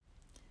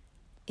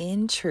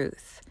in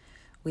truth,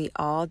 we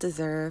all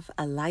deserve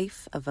a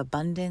life of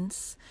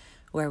abundance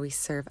where we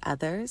serve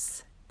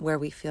others, where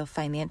we feel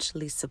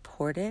financially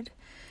supported,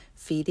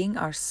 feeding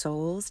our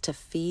souls to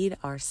feed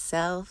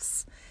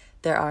ourselves.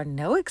 There are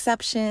no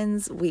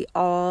exceptions. We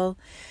all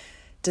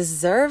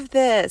deserve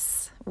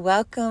this.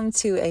 Welcome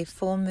to a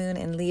Full Moon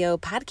in Leo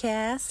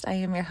podcast. I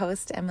am your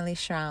host, Emily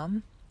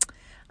Schramm.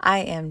 I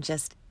am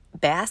just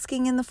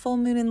basking in the full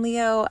moon in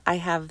Leo. I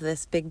have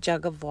this big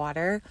jug of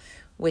water,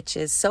 which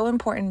is so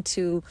important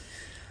to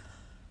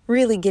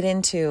really get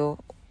into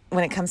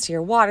when it comes to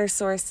your water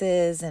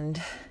sources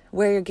and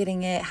where you're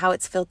getting it, how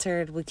it's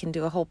filtered. We can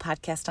do a whole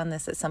podcast on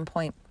this at some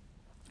point.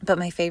 But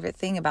my favorite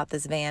thing about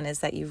this van is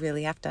that you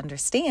really have to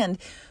understand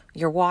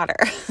your water.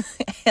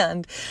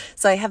 And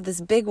so I have this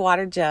big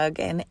water jug,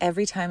 and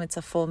every time it's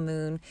a full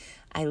moon,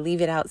 I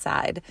leave it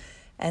outside.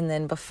 And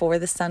then before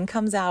the sun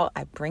comes out,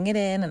 I bring it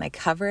in and I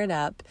cover it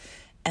up,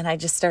 and I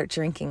just start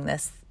drinking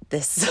this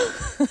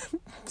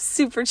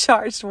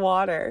supercharged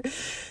water.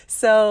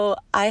 So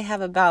I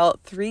have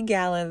about 3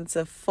 gallons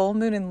of full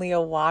moon in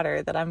Leo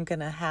water that I'm going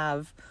to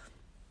have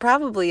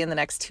probably in the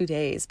next 2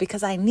 days,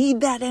 because I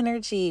need that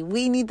energy.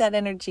 We need that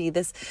energy,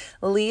 this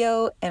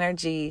Leo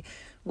energy,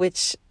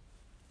 which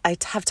I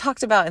have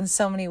talked about in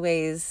so many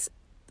ways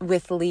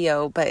with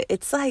Leo, but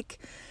it's like,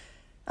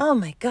 oh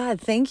my God,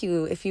 thank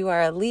you. If you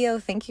are a Leo,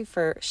 thank you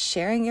for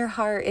sharing your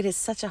heart. It is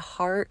such a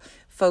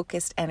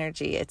heart-focused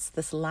energy. It's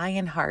this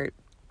lion heart.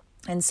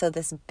 And so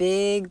this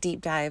big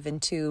deep dive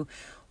into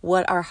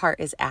what our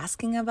heart is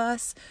asking of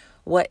us,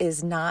 what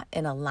is not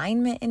in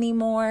alignment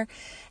anymore,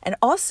 and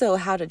also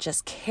how to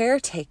just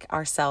caretake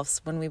ourselves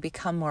when we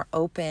become more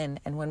open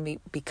and when we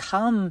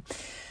become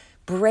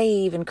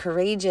brave and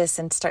courageous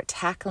and start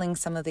tackling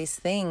some of these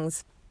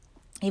things.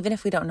 Even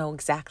if we don't know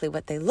exactly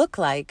what they look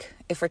like,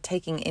 if we're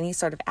taking any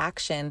sort of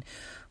action,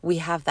 we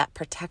have that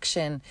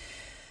protection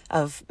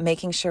of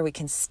making sure we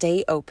can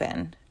stay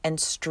open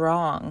and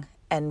strong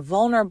and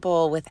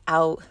vulnerable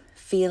without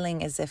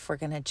feeling as if we're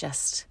going to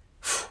just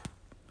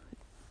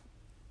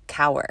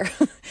cower.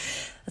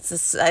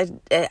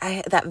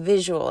 That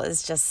visual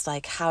is just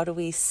like, how do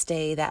we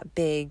stay that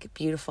big,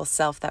 beautiful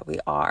self that we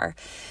are?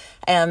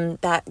 And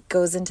that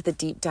goes into the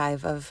deep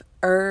dive of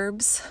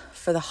herbs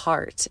for the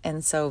heart.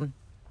 And so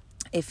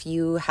if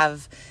you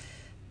have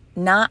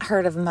not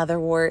heard of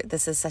motherwort,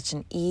 this is such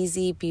an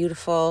easy,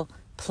 beautiful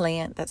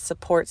plant that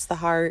supports the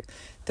heart.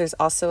 There's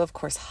also, of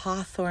course,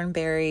 hawthorn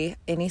berry.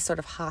 Any sort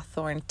of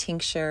hawthorn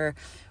tincture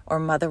or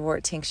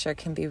motherwort tincture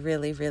can be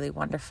really, really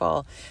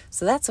wonderful.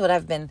 So that's what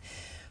I've been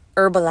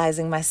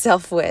herbalizing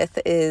myself with,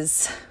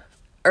 is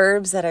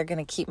herbs that are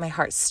going to keep my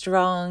heart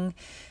strong,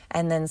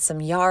 and then some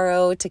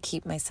yarrow to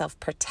keep myself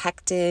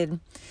protected.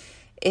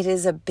 It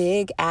is a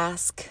big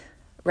ask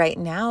right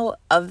now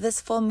of this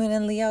full moon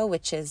in Leo,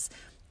 which is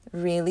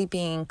really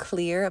being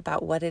clear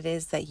about what it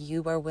is that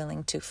you are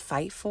willing to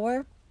fight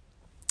for.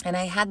 And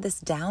I had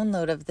this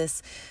download of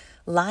this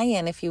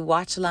lion. If you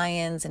watch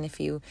lions and if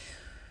you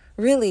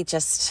really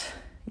just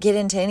get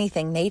into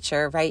anything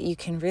nature, right, you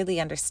can really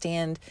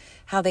understand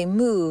how they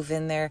move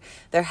and their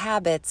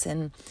habits.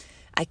 And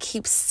I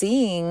keep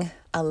seeing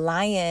a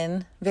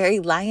lion, very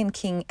Lion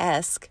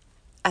King-esque,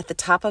 at the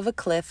top of a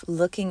cliff,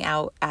 looking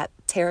out at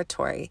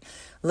territory,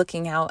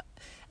 looking out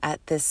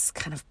at this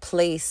kind of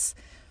place,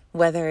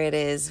 whether it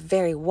is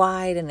very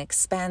wide and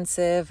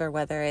expansive or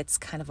whether it's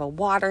kind of a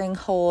watering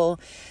hole.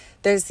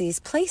 There's these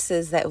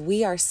places that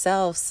we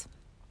ourselves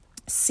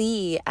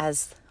see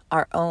as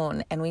our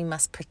own, and we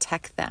must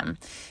protect them.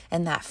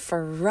 And that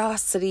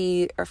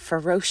ferocity or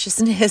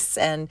ferociousness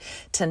and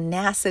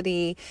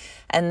tenacity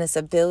and this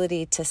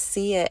ability to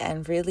see it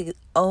and really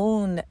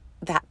own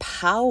that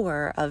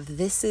power of,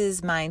 this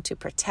is mine to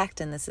protect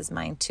and this is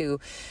mine to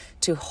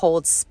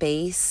hold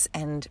space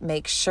and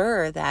make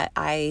sure that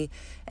I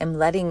am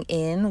letting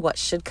in what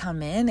should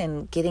come in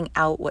and getting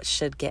out what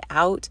should get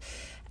out.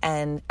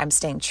 And I'm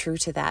staying true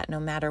to that no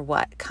matter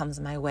what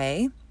comes my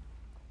way.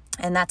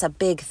 And that's a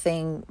big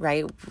thing,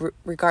 right?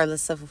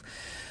 Regardless of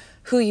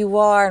who you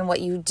are and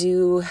what you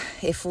do,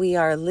 if we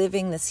are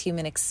living this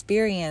human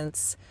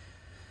experience,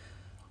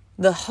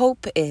 the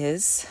hope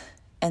is,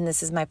 and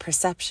this is my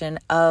perception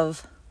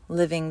of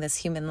living this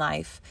human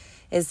life,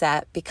 is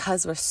that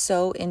because we're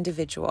so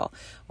individual,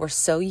 we're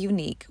so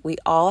unique, we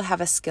all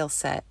have a skill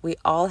set, we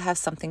all have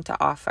something to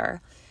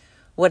offer.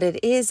 What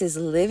it is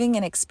living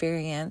an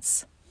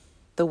experience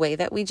the way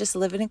that we just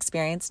live an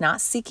experience,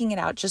 not seeking it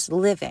out, just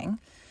living.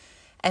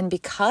 And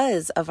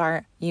because of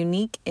our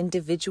unique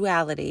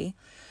individuality,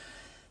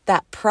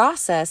 that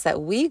process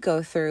that we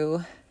go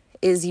through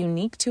is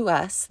unique to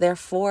us.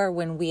 Therefore,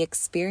 when we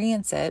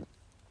experience it,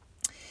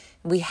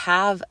 we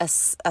have a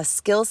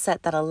skill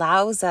set that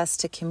allows us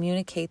to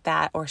communicate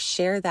that or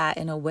share that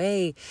in a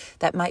way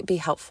that might be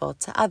helpful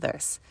to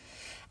others.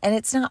 And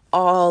it's not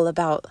all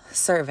about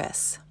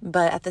service,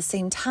 but at the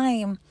same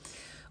time,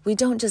 we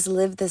don't just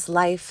live this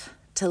life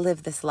to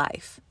live this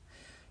life.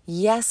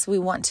 Yes, we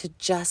want to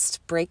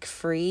just break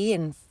free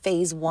in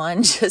phase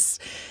 1, just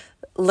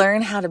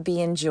learn how to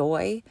be in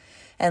joy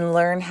and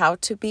learn how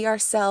to be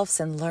ourselves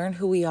and learn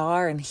who we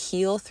are and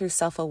heal through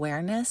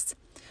self-awareness.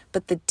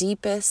 But the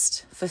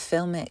deepest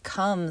fulfillment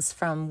comes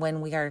from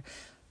when we are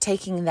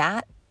taking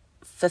that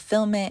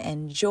fulfillment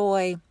and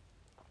joy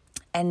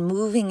and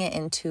moving it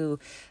into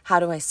how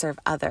do I serve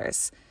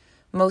others.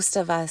 Most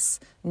of us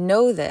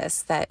know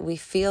this, that we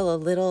feel a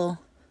little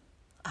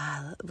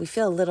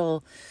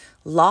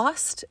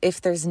lost if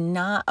there's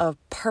not a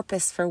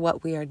purpose for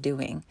what we are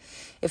doing,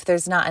 if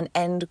there's not an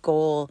end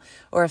goal,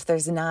 or if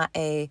there's not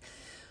a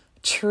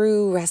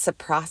true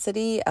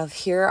reciprocity of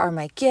here are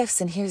my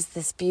gifts and here's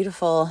this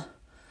beautiful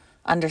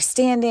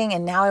understanding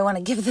and now I want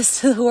to give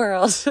this to the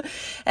world.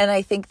 And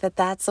I think that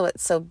that's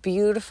what's so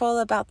beautiful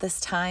about this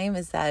time,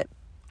 is that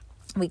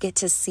we get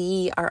to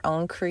see our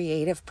own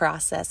creative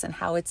process and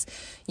how it's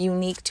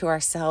unique to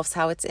ourselves,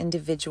 how it's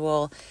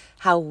individual,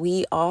 how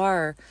we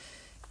are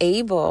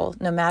able,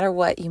 no matter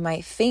what you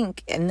might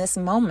think in this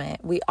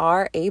moment, we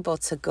are able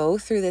to go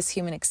through this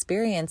human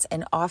experience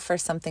and offer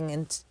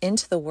something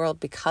into the world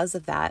because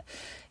of that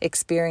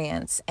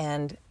experience,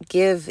 and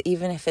give,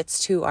 even if it's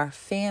to our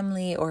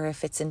family or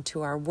if it's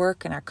into our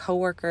work and our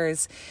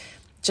coworkers,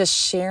 just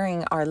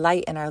sharing our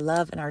light and our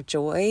love and our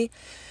joy.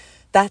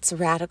 That's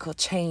radical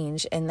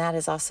change. And that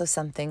is also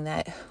something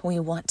that we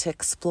want to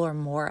explore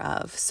more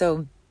of.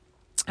 So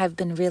I've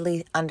been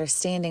really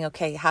understanding,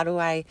 okay, how do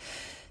I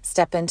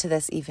step into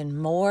this even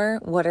more?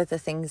 What are the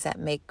things that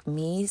make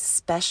me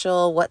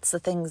special? What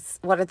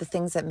are the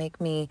things that make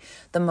me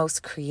the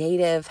most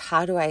creative?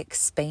 How do I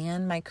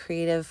expand my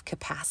creative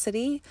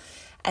capacity?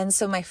 And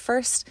so my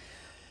first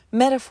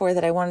metaphor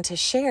that I wanted to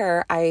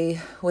share,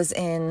 I was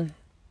in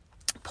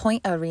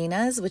Point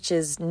Arenas, which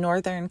is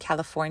Northern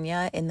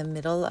California, in the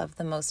middle of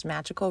the most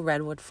magical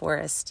redwood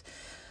forest.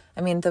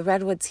 I mean, the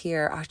redwoods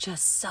here are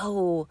just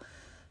so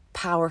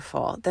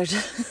powerful. They're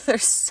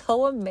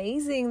so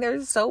amazing.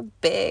 They're so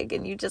big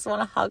and you just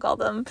want to hug all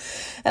them.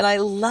 And I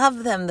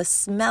love them, the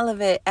smell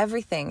of it,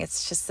 everything.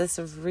 It's just this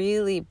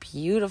really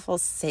beautiful,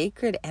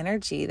 sacred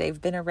energy.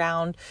 They've been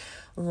around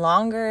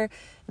longer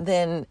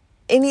than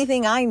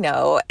anything I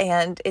know.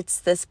 And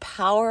it's this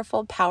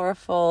powerful,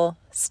 powerful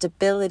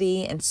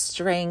stability and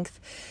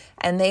strength.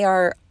 And they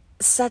are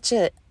such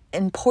an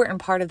important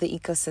part of the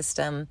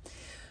ecosystem.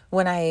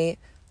 When I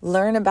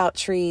learn about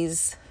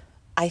trees,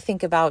 I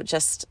think about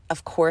just,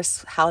 of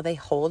course, how they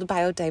hold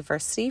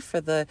biodiversity for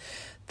the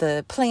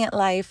plant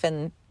life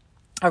and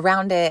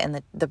around it,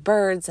 and the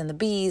birds and the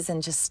bees,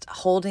 and just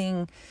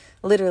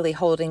literally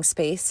holding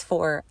space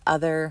for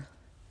other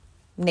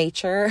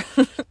nature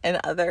and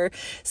other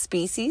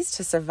species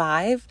to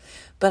survive.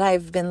 But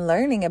I've been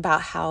learning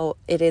about how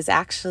it is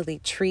actually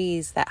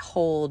trees that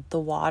hold the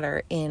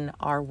water in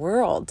our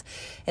world.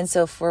 And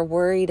so if we're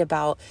worried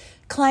about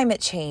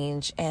climate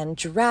change and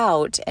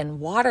drought and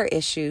water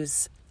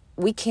issues,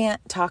 we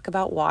can't talk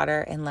about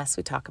water unless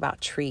we talk about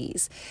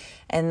trees.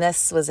 And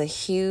this was a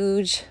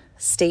huge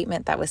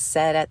statement that was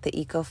said at the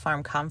Eco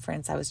Farm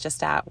conference I was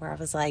just at, where I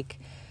was like,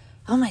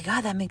 oh my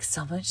God, that makes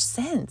so much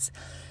sense.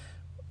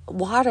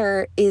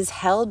 Water is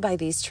held by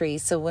these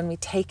trees. So when we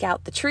take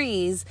out the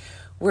trees,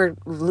 we're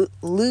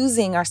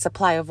losing our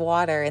supply of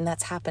water, and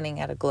that's happening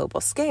at a global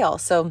scale.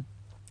 So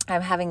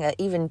I'm having an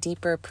even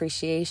deeper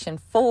appreciation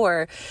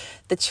for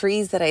the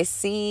trees that I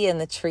see and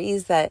the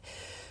trees that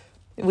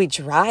we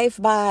drive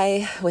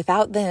by.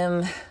 Without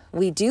them,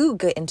 we do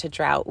get into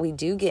drought. We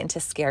do get into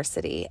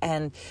scarcity.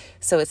 And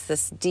so it's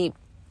this deep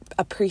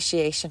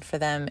appreciation for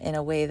them in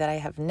a way that I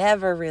have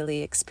never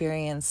really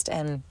experienced.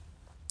 And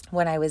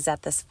when I was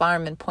at this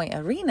farm in Point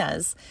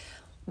Arenas,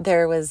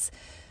 there was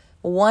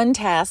one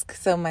task.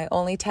 So my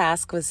only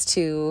task was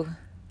to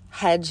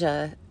hedge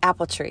a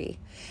apple tree.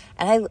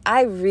 And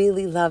I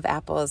really love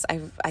apples.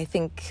 I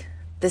think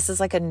this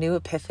is like a new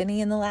epiphany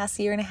in the last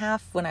year and a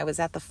half. When I was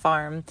at the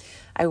farm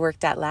I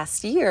worked at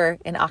last year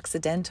in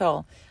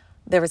Occidental,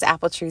 there was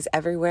apple trees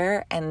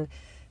everywhere. And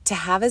to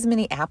have as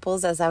many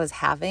apples as I was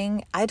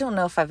having, I don't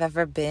know if I've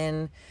ever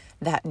been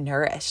that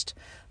nourished.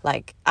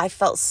 Like, I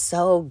felt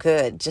so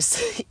good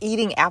just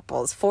eating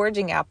apples,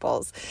 foraging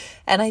apples.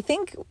 And I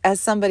think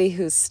as somebody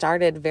who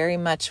started very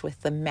much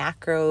with the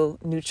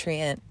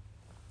macronutrient,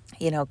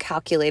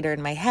 calculator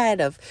in my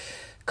head of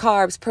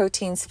carbs,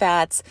 proteins,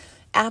 fats,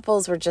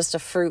 apples were just a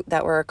fruit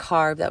that were a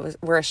carb,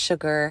 were a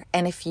sugar.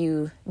 And if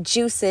you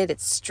juice it,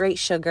 it's straight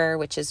sugar,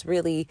 which is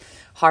really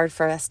hard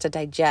for us to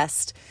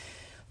digest.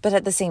 But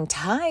at the same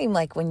time,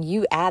 like when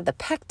you add the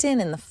pectin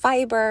and the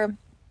fiber,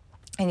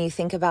 and you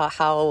think about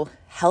how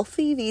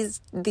healthy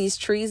these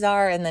trees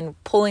are, and then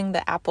pulling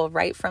the apple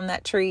right from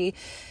that tree,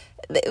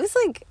 it was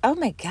like, oh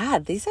my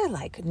God, these are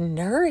like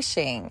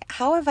nourishing.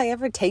 How have I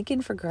ever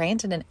taken for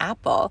granted an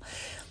apple?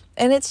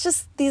 And it's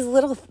just these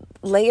little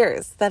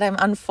layers that I'm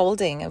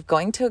unfolding of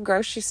going to a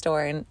grocery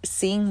store and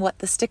seeing what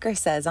the sticker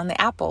says on the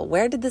apple.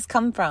 Where did this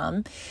come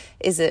from?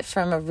 Is it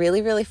from a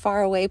really, really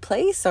far away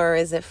place, or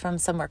is it from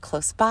somewhere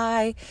close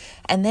by?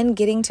 And then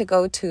getting to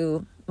go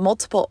to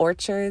multiple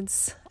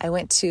orchards. I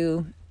went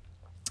to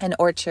an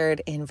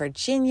orchard in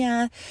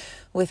Virginia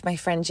with my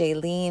friend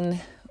Jaylene.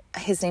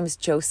 his name's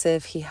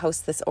Joseph. He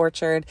hosts this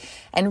orchard,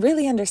 and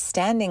really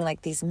understanding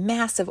like these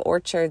massive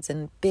orchards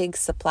and big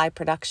supply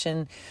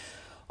production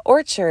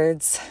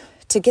orchards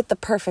to get the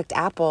perfect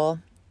apple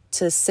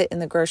to sit in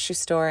the grocery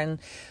store and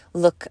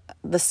look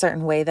the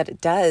certain way that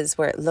it does,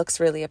 where it looks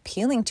really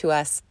appealing to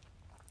us,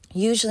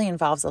 usually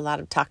involves a lot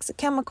of toxic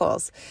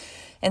chemicals.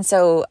 And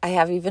so I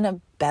have even a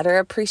better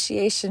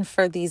appreciation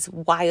for these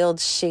wild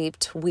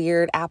shaped,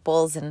 weird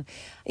apples. And,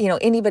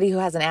 anybody who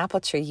has an apple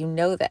tree,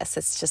 this.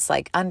 It's just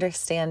like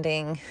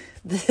understanding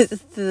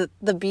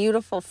the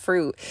beautiful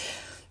fruit.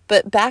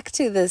 But back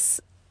to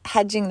this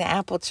hedging the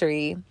apple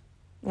tree,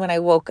 when I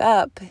woke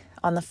up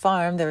on the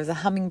farm, there was a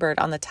hummingbird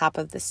on the top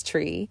of this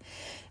tree.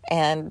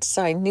 And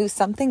so I knew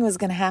something was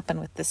going to happen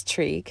with this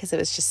tree because it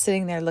was just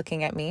sitting there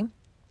looking at me.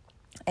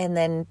 And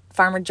then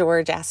Farmer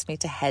George asked me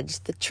to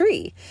hedge the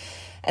tree.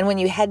 And when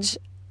you hedge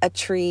a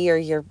tree or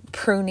you're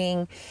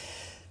pruning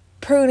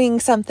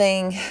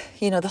something,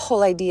 the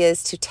whole idea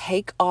is to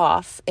take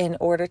off in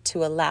order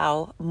to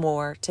allow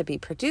more to be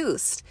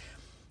produced.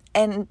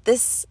 And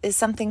this is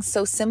something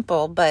so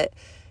simple, but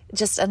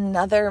just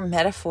another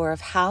metaphor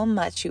of how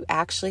much you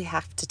actually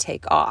have to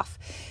take off.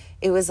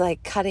 It was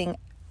like cutting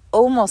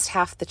almost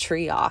half the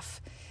tree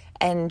off.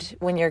 And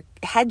when you're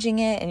hedging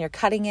it and you're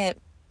cutting it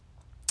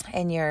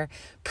and you're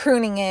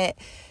pruning it,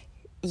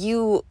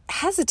 you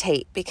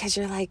hesitate because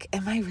you're like,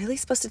 am I really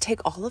supposed to take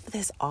all of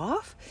this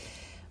off?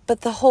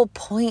 But the whole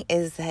point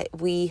is that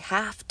we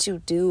have to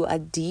do a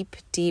deep,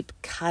 deep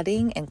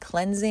cutting and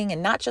cleansing,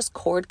 and not just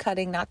cord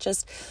cutting, not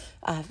just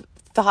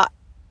thought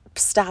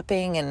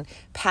stopping and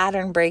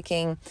pattern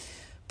breaking,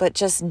 but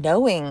just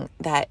knowing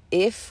that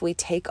if we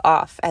take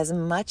off as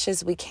much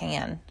as we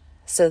can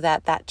so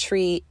that that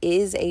tree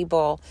is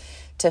able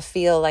to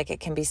feel like it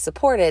can be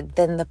supported,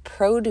 then the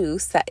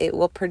produce that it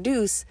will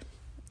produce,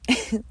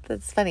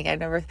 that's funny,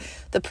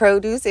 the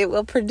produce it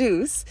will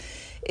produce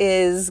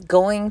is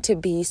going to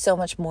be so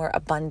much more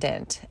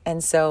abundant.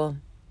 And so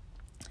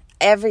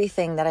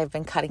everything that I've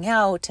been cutting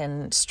out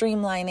and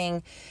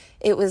streamlining,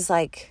 it was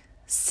like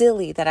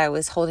silly that I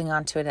was holding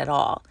on to it at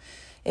all.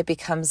 It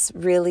becomes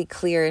really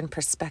clear in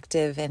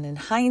perspective and in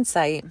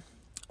hindsight,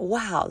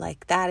 wow,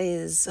 like that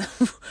is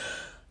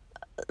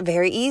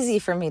very easy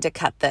for me to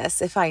cut this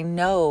if I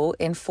know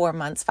in 4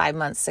 months, 5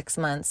 months, 6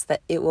 months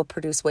that it will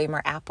produce way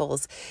more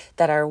apples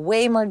that are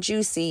way more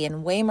juicy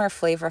and way more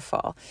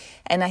flavorful.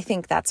 And I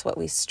think that's what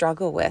we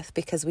struggle with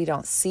because we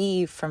don't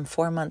see from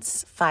 4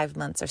 months, 5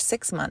 months, or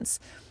 6 months.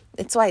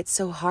 It's why it's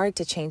so hard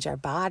to change our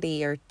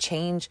body or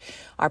change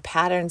our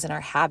patterns and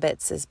our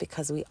habits, is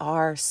because we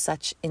are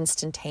such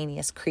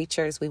instantaneous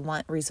creatures. We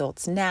want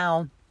results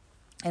now.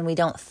 And we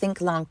don't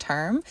think long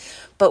term,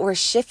 but we're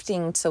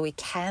shifting so we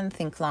can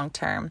think long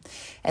term.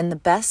 And the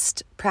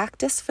best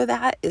practice for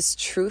that is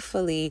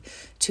truthfully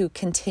to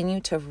continue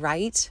to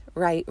write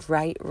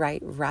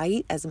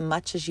as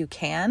much as you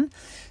can,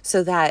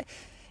 so that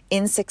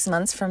in 6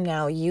 months from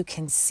now, you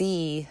can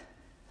see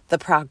the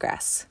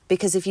progress.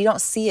 Because if you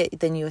don't see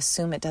it, then you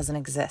assume it doesn't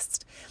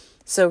exist.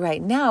 So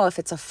right now, if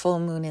it's a full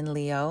moon in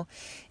Leo,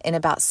 in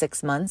about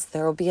 6 months,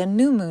 there will be a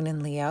new moon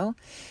in Leo,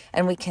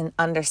 and we can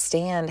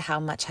understand how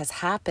much has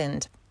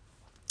happened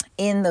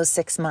in those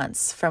 6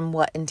 months from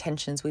what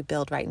intentions we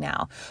build right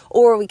now.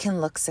 Or we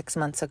can look 6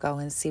 months ago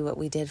and see what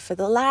we did for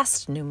the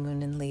last new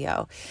moon in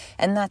Leo.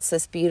 And that's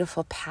this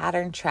beautiful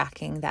pattern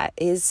tracking that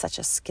is such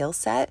a skill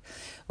set.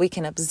 We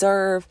can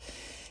observe,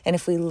 and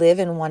if we live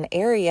in one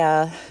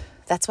area,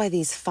 that's why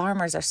these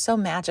farmers are so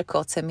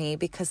magical to me,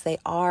 because they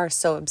are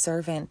so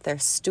observant. They're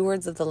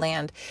stewards of the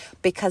land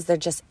because they're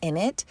just in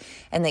it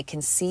and they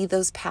can see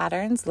those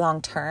patterns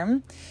long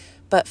term.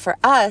 But for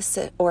us,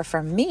 or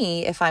for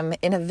me, if I'm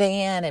in a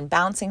van and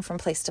bouncing from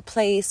place to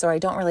place, or I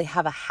don't really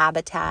have a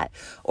habitat,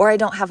 or I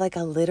don't have like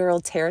a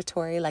literal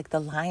territory like the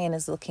lion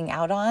is looking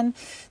out on,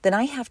 then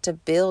I have to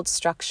build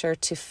structure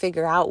to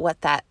figure out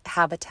what that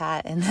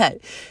habitat and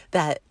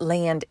that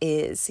land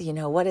is.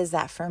 What is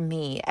that for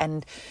me?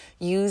 And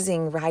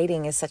using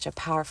writing is such a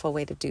powerful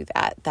way to do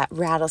that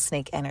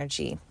rattlesnake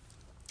energy.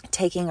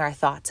 Taking our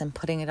thoughts and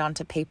putting it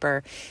onto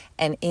paper,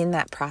 and in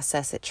that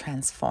process, it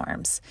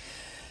transforms.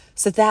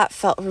 So that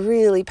felt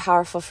really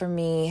powerful for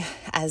me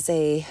as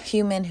a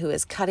human who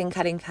is cutting,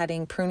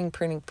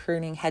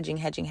 pruning,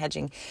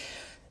 hedging,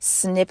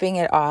 snipping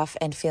it off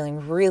and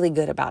feeling really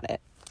good about it.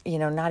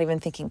 Not even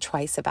thinking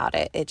twice about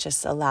it. It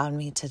just allowed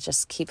me to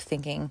just keep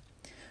thinking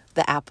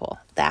the apple.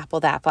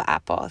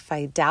 If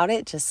I doubt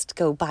it, just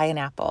go buy an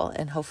apple,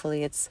 and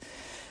hopefully it's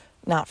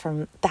not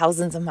from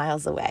thousands of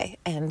miles away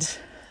and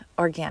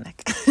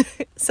organic.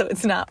 So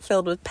it's not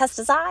filled with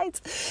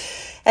pesticides.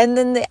 And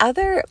then the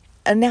other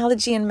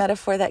analogy and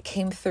metaphor that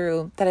came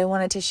through that I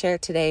wanted to share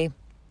today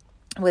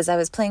was I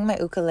was playing my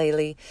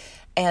ukulele,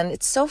 and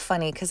it's so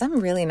funny because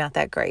I'm really not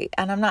that great,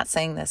 and I'm not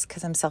saying this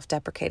because I'm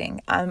self-deprecating.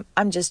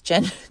 I'm just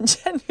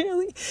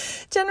generally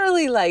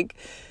like,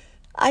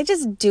 I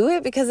just do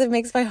it because it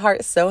makes my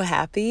heart so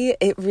happy.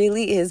 It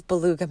really is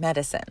beluga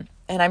medicine,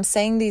 and I'm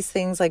saying these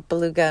things like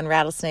beluga and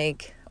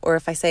rattlesnake or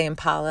if I say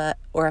impala,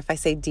 or if I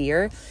say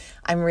deer,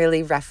 I'm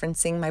really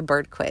referencing my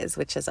bird quiz,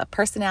 which is a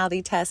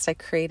personality test I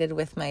created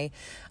with my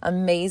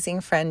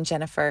amazing friend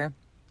Jennifer.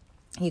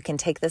 You can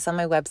take this on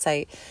my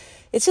website.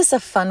 It's just a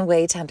fun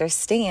way to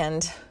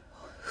understand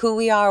who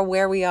we are,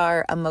 where we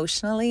are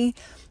emotionally,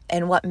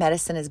 and what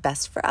medicine is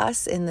best for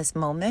us in this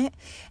moment.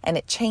 And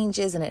it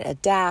changes and it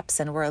adapts,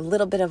 and we're a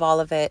little bit of all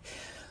of it.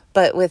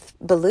 But with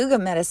Beluga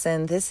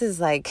medicine, this is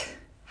like,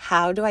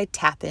 how do I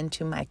tap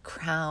into my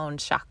crown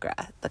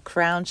chakra? The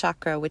crown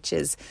chakra, which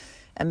is,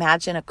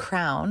 imagine a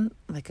crown,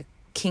 like a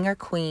king or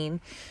queen,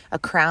 a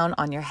crown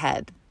on your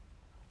head.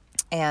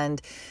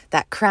 And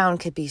that crown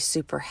could be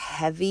super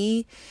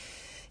heavy.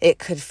 It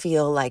could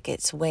feel like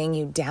it's weighing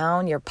you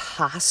down. Your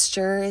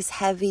posture is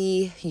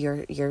heavy.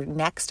 Your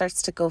neck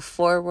starts to go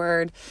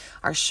forward.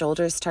 Our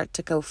shoulders start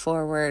to go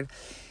forward.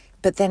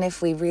 But then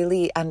if we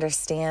really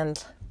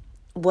understand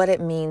what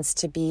it means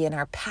to be in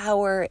our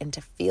power and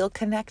to feel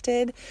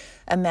connected,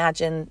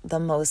 imagine the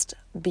most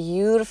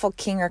beautiful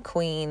king or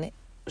queen,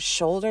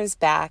 shoulders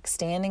back,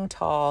 standing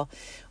tall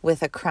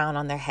with a crown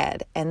on their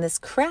head. And this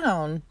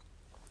crown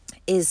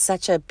is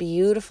such a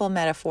beautiful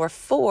metaphor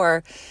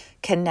for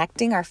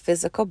connecting our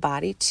physical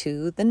body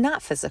to the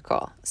not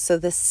physical. So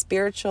this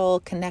spiritual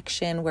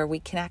connection where we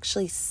can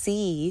actually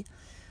see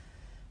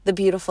the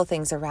beautiful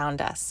things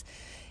around us.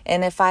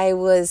 And if I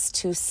was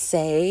to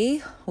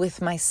say,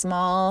 with my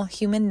small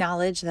human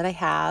knowledge that I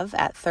have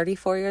at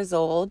 34 years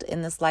old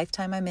in this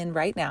lifetime I'm in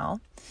right now,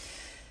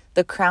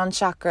 the crown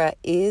chakra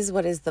is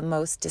what is the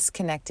most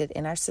disconnected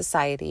in our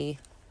society,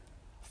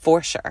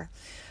 for sure.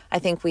 I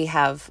think we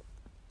have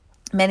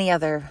many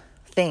other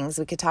things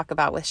we could talk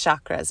about with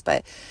chakras,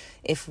 but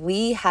if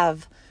we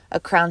have a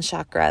crown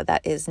chakra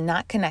that is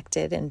not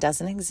connected and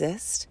doesn't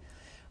exist,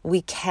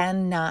 we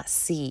cannot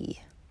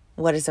see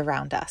what is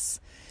around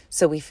us.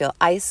 So we feel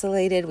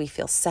isolated, we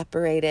feel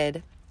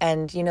separated.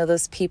 And you know,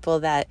 those people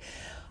that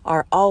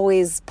are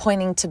always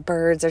pointing to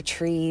birds or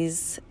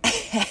trees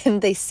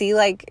and they see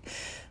like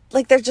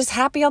they're just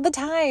happy all the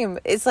time.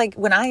 It's like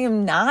when I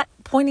am not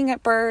pointing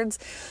at birds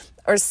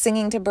or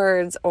singing to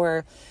birds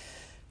or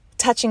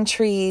touching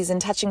trees and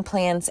touching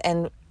plants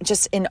and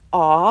just in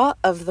awe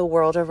of the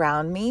world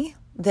around me,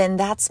 then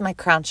that's my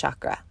crown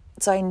chakra.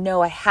 So I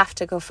know I have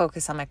to go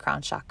focus on my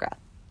crown chakra.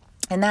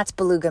 And that's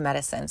Beluga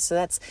medicine. So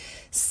that's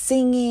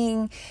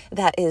singing,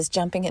 that is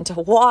jumping into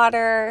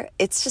water.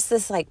 It's just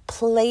this like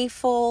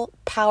playful,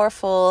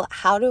 powerful,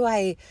 how do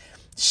I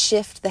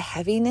shift the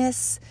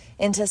heaviness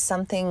into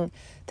something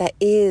that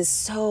is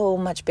so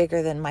much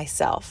bigger than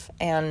myself?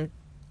 And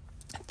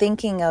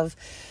thinking of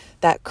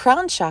that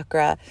crown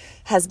chakra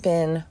has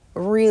been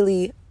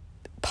really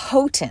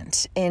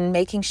potent in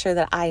making sure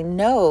that I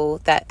know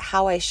that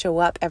how I show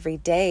up every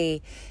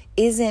day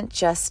isn't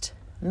just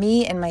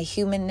me and my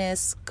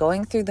humanness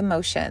going through the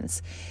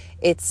motions.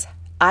 It's,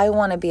 I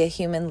want to be a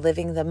human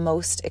living the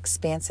most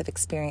expansive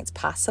experience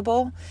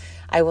possible.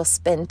 I will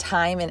spend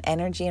time and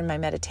energy in my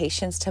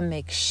meditations to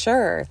make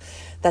sure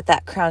that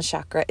that crown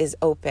chakra is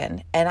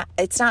open. And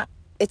it's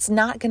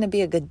not going to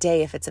be a good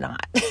day if it's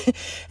not.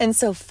 And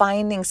so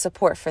finding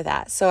support for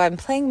that. So I'm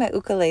playing my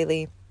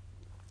ukulele.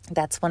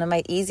 That's one of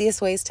my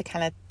easiest ways to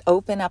kind of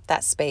open up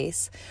that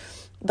space.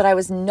 But I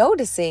was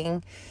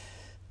noticing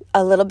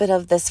a little bit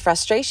of this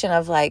frustration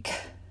of like,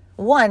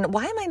 one,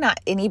 why am I not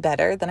any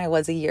better than I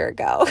was a year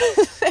ago?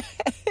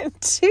 And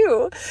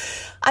two,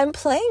 I'm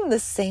playing the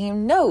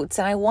same notes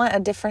and I want a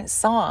different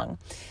song.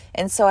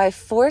 And so I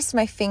forced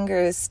my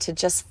fingers to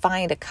just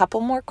find a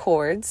couple more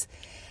chords.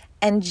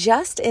 And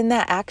just in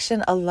that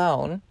action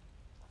alone,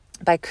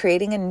 by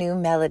creating a new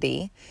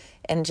melody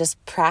and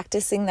just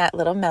practicing that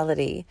little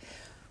melody,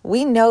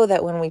 we know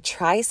that when we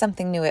try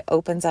something new, it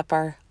opens up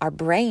our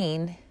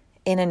brain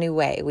in a new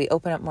way. We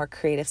open up more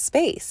creative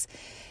space.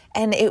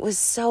 And it was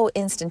so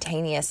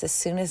instantaneous. As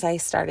soon as I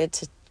started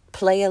to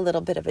play a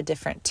little bit of a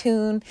different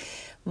tune,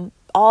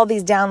 all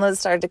these downloads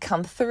started to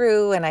come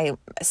through, and I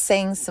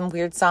sang some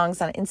weird songs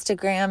on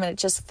Instagram, and it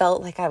just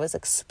felt like I was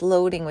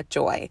exploding with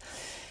joy.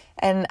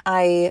 And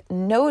I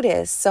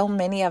noticed so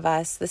many of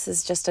us, this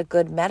is just a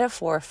good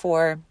metaphor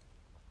for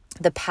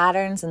the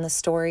patterns and the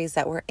stories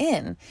that we're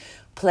in,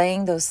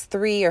 playing those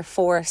 3 or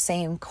 4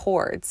 same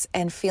chords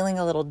and feeling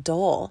a little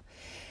dull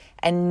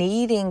and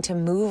needing to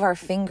move our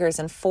fingers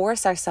and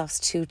force ourselves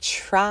to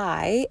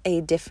try a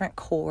different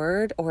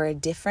chord or a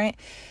different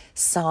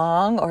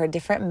song or a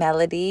different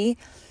melody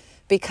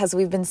because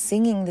we've been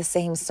singing the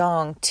same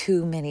song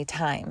too many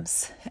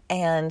times.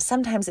 And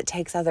sometimes it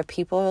takes other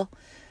people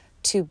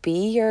to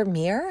be your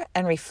mirror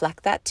and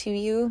reflect that to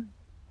you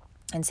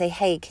and say,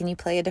 hey, can you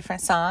play a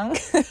different song?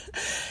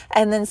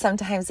 And then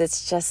sometimes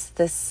it's just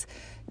this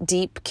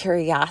deep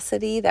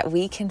curiosity that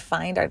we can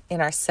find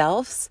in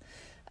ourselves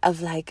of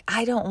like,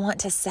 I don't want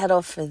to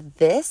settle for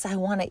this. I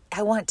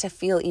want to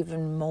feel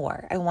even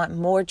more. I want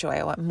more joy.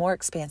 I want more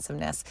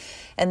expansiveness.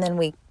 And then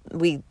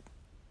we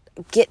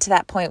get to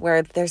that point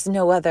where there's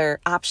no other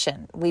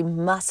option. We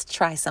must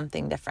try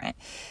something different.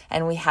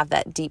 And we have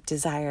that deep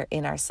desire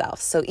in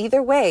ourselves. So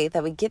either way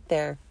that we get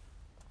there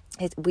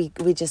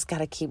we just got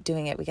to keep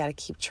doing it. We got to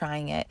keep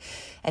trying it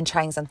and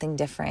trying something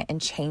different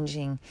and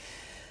changing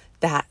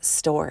that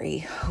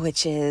story,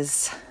 which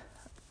is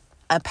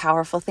a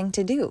powerful thing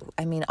to do.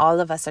 I mean, all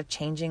of us are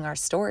changing our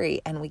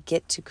story, and we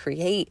get to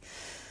create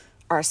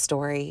our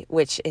story,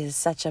 which is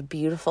such a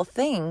beautiful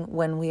thing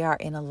when we are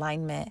in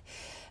alignment.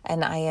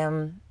 And I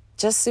am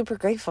just super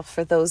grateful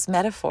for those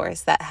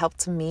metaphors that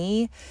helped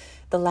me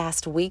the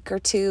last week or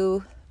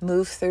two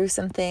move through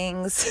some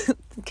things,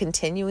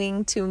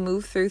 continuing to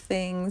move through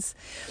things.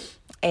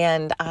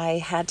 And I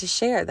had to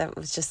share. That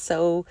was just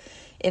so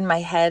in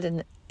my head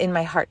and in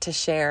my heart to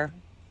share.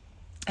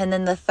 And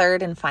then the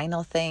third and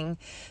final thing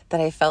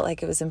that I felt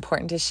like it was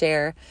important to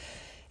share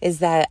is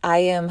that I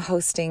am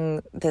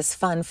hosting this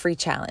fun free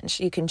challenge.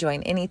 You can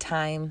join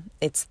anytime.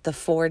 It's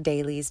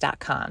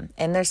the4dailies.com.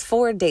 And there's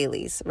 4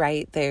 dailies,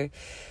 right?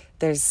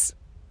 There's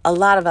a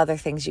lot of other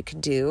things you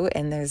could do.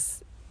 And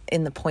there's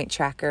in the point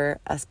tracker,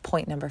 a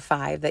point number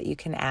 5 that you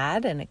can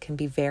add, and it can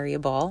be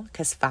variable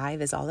because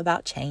 5 is all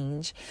about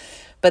change.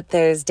 But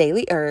there's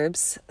daily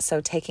herbs.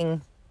 So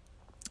taking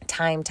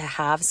time to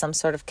have some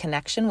sort of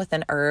connection with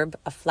an herb,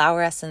 a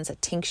flower essence, a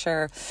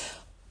tincture,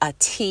 a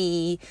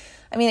tea.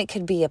 I mean, it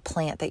could be a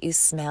plant that you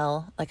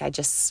smell. Like I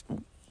just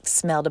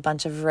smelled a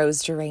bunch of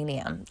rose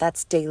geranium.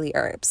 That's daily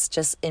herbs.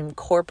 Just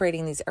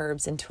incorporating these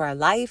herbs into our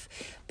life,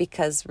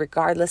 because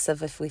regardless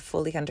of if we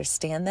fully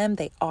understand them,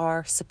 they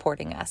are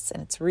supporting us.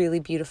 And it's really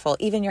beautiful.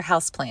 Even your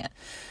houseplant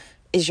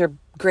is your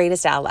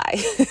greatest ally.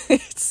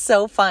 It's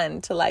so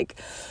fun to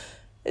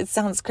it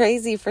sounds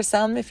crazy for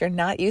some if you're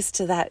not used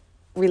to that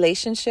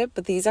relationship,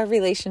 but these are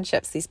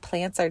relationships. These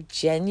plants are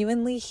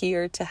genuinely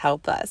here to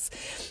help us.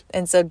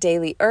 And so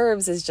daily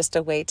herbs is just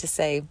a way to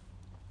say,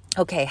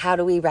 okay, how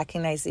do we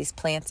recognize these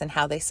plants and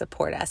how they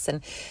support us?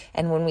 And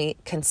when we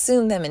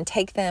consume them and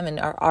take them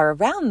and are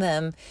around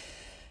them,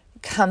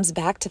 comes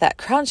back to that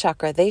crown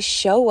chakra. They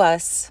show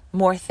us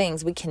more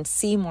things. We can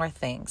see more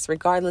things,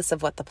 regardless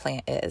of what the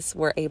plant is.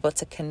 We're able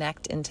to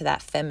connect into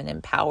that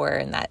feminine power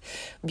and that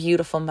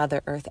beautiful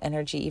Mother Earth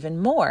energy even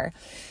more.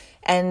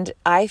 And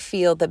I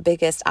feel the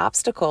biggest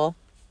obstacle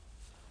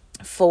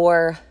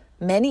for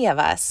many of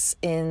us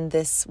in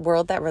this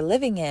world that we're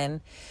living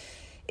in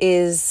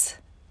is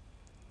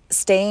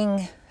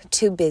staying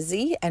too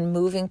busy and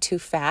moving too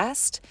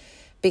fast,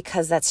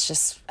 because that's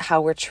just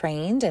how we're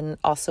trained and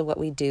also what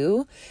we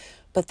do.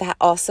 But that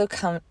also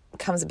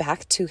comes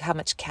back to how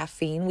much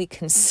caffeine we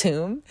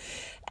consume.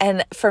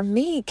 And for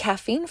me,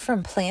 caffeine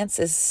from plants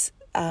is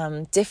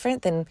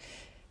different than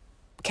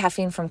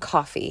caffeine from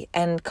coffee.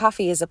 And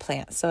coffee is a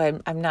plant,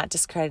 so I'm not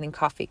discrediting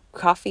coffee.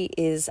 Coffee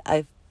is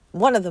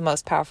one of the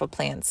most powerful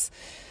plants,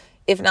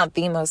 if not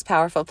the most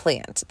powerful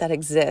plant that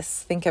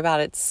exists. Think about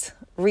its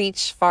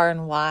reach far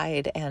and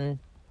wide and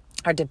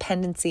our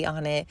dependency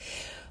on it.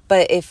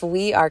 But if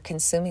we are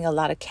consuming a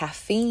lot of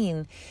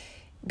caffeine,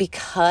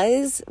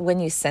 because when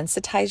you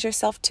sensitize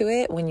yourself to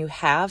it, when you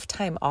have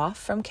time off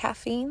from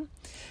caffeine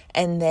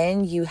and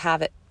then you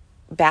have it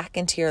back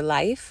into your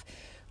life,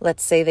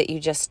 let's say that you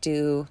just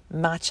do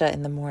matcha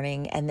in the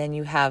morning and then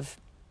you have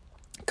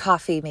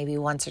coffee maybe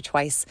once or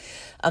twice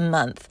a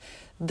month.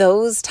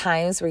 Those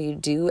times where you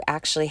do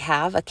actually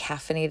have a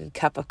caffeinated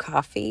cup of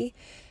coffee,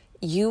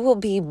 you will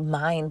be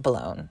mind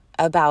blown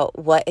about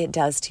what it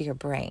does to your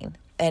brain.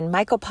 And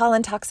Michael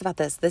Pollan talks about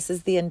this. This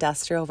is the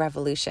Industrial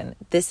Revolution.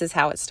 This is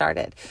how it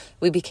started.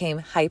 We became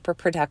hyper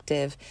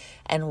productive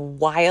and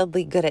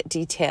wildly good at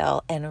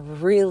detail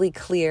and really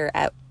clear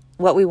at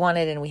what we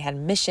wanted, and we had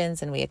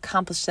missions and we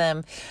accomplished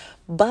them.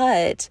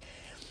 But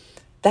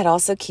that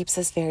also keeps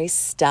us very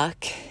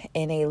stuck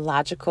in a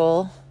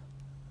logical,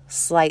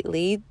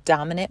 slightly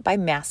dominant by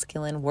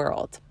masculine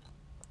world.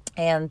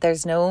 And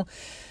there's no,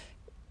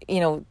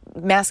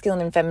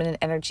 masculine and feminine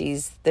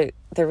energies, they're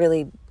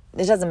really,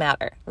 it doesn't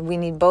matter. We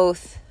need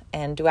both,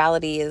 and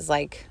duality is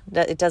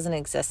it doesn't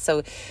exist.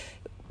 So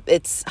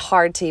it's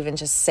hard to even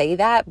just say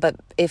that, but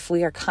if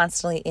we are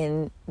constantly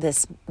in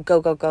this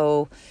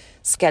go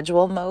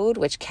schedule mode,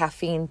 which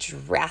caffeine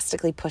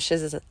drastically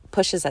pushes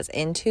us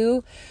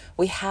into,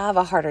 we have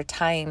a harder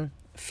time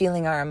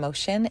feeling our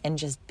emotion and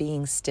just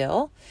being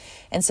still.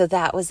 And so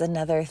that was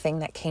another thing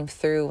that came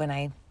through when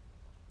I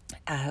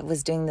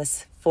was doing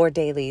this 4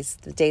 dailies,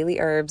 the daily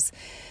herbs,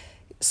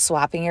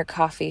 swapping your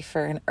coffee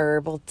for an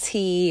herbal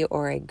tea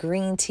or a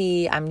green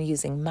tea. I'm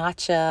using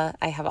matcha.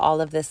 I have all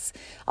of this.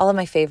 All of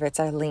my favorites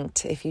are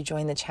linked if you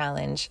join the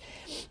challenge.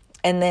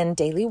 And then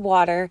daily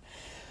water,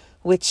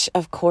 which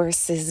of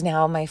course is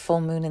now my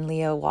full moon in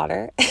Leo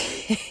water.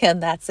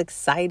 And that's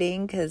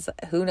exciting because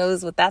who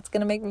knows what that's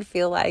going to make me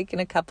feel like in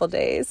a couple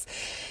days.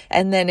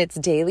 And then it's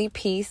daily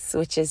peace,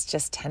 which is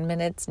just 10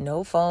 minutes,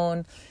 no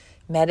phone,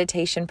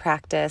 meditation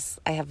practice.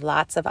 I have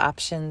lots of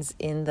options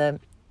in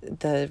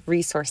the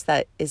resource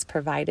that is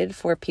provided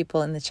for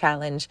people in the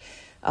challenge,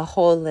 a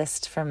whole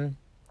list from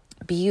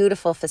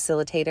beautiful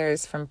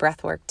facilitators, from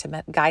breathwork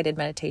to guided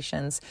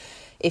meditations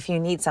if you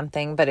need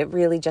something, but it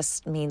really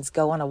just means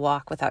go on a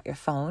walk without your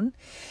phone.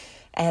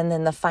 And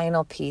then the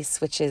final piece,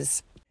 which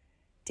is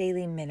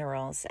daily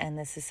minerals, and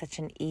this is such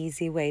an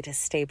easy way to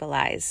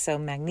stabilize. So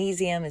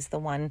magnesium is the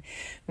one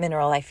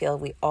mineral I feel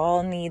we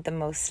all need the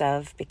most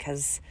of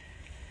because,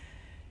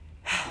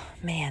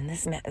 man,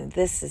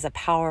 this is a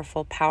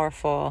powerful,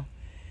 powerful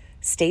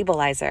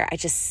stabilizer. I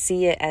just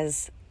see it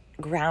as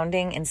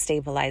grounding and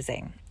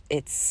stabilizing.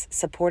 It's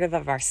supportive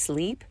of our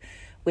sleep,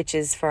 which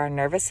is for our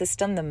nervous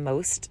system the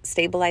most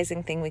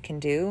stabilizing thing we can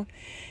do.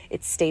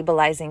 It's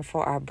stabilizing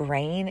for our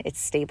brain. It's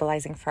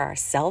stabilizing for our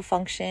cell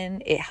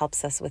function. It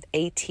helps us with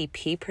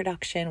ATP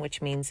production,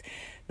 which means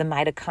the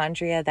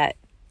mitochondria that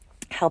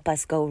help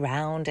us go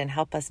round and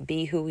help us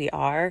be who we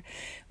are.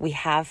 We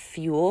have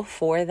fuel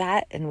for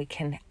that, and we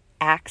can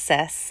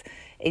access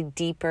a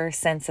deeper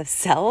sense of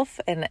self.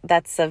 And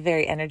that's a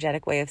very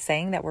energetic way of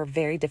saying that we're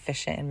very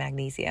deficient in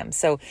magnesium.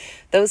 So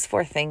those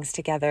four things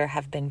together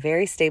have been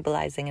very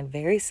stabilizing and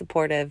very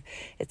supportive.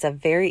 It's a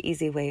very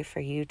easy way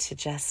for you to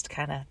just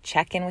kind of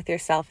check in with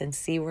yourself and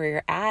see where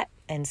you're at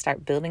and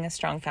start building a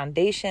strong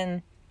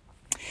foundation.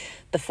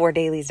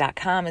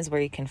 The4dailies.com is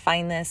where you can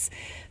find this.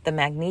 The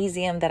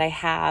magnesium that I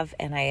have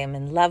and I am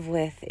in love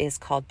with is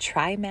called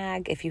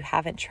TriMag. If you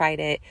haven't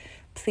tried it,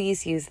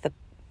 please use the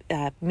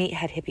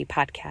Meathead Hippie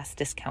podcast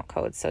discount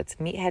code. So it's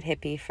Meathead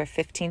Hippie for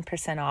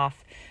 15%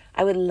 off.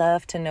 I would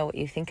love to know what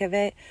you think of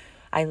it.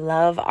 I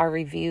love our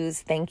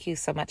reviews. Thank you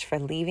so much for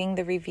leaving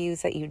the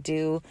reviews that you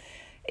do.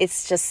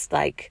 It's just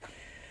like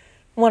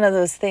one of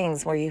those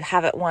things where you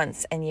have it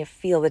once and you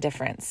feel the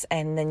difference,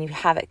 and then you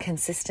have it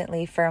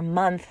consistently for a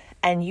month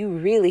and you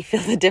really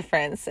feel the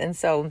difference. And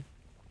so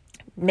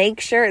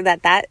make sure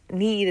that that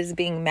need is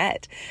being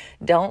met.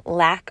 Don't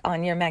lack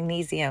on your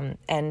magnesium.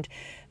 And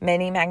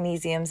many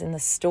magnesiums in the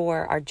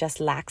store are just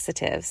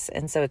laxatives.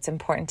 And so it's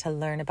important to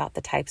learn about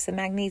the types of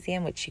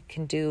magnesium, which you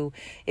can do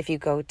if you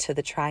go to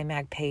the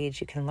TriMag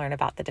page. You can learn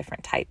about the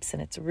different types.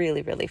 And it's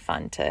really, really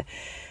fun to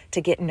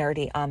get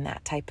nerdy on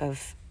that type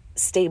of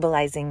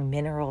stabilizing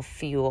mineral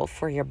fuel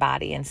for your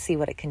body and see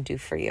what it can do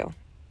for you.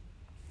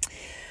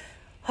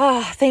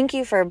 Oh, thank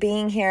you for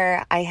being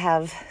here. I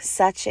have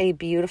such a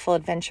beautiful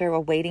adventure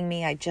awaiting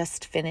me. I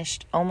just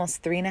finished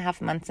almost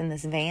 3.5 months in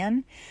this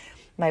van.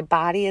 My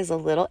body is a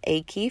little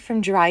achy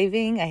from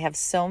driving. I have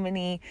so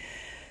many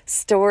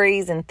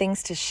stories and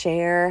things to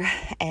share,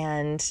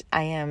 and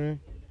I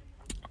am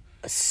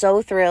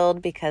so thrilled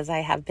because I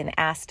have been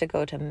asked to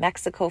go to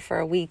Mexico for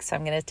a week. So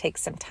I'm going to take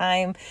some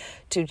time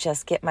to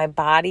just get my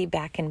body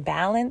back in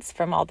balance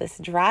from all this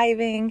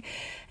driving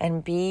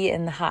and be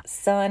in the hot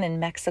sun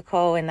in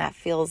Mexico. And that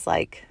feels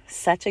like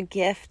such a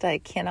gift I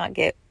cannot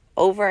get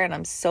over, and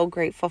I'm so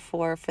grateful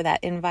for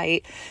that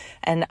invite.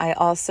 And I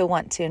also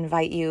want to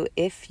invite you,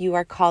 if you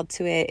are called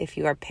to it, if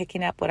you are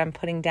picking up what I'm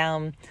putting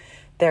down,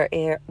 there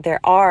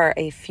are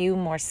a few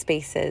more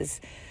spaces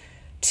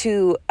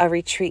to a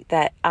retreat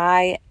that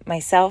I,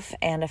 myself,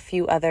 and a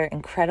few other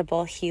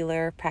incredible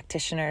healer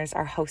practitioners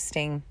are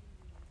hosting.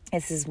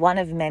 This is one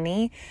of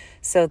many,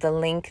 so the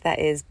link that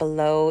is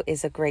below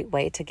is a great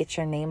way to get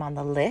your name on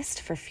the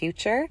list for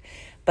future.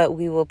 But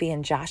we will be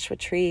in Joshua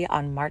Tree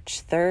on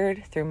March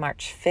 3rd through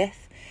March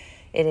 5th.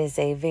 It is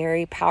a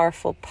very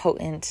powerful,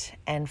 potent,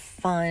 and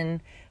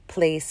fun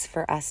place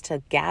for us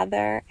to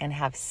gather and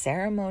have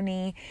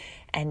ceremony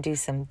and do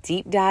some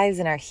deep dives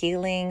in our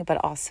healing,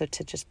 but also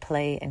to just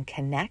play and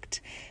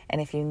connect. And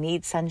if you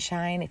need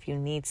sunshine, if you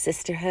need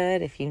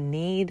sisterhood, if you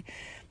need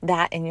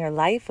that in your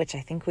life, which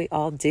I think we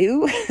all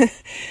do,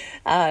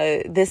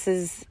 this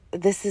is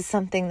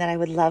something that I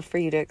would love for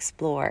you to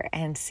explore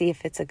and see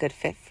if it's a good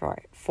fit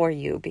for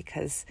you,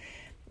 because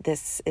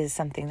this is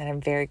something that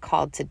I'm very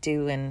called to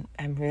do, and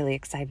I'm really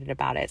excited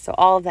about it. So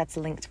all of that's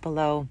linked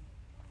below.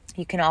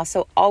 You can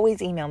also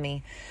always email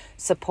me,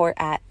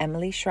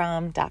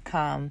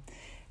 support@emilyschramm.com.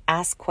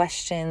 Ask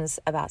questions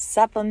about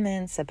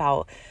supplements,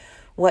 about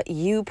what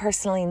you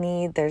personally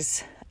need.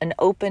 There's an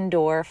open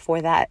door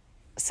for that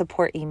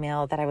support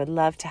email that I would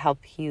love to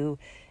help you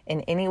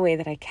in any way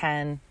that I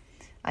can.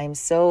 I'm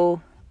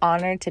so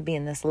honored to be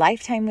in this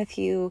lifetime with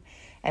you,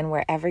 and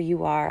wherever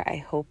you are, I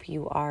hope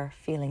you are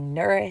feeling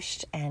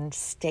nourished and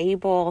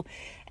stable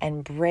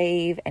and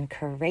brave and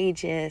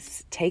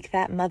courageous. Take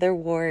that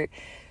motherwort,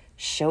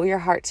 show your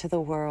heart to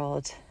the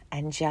world,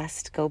 and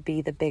just go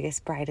be the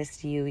biggest,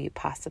 brightest you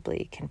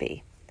possibly can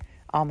be.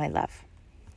 All my love.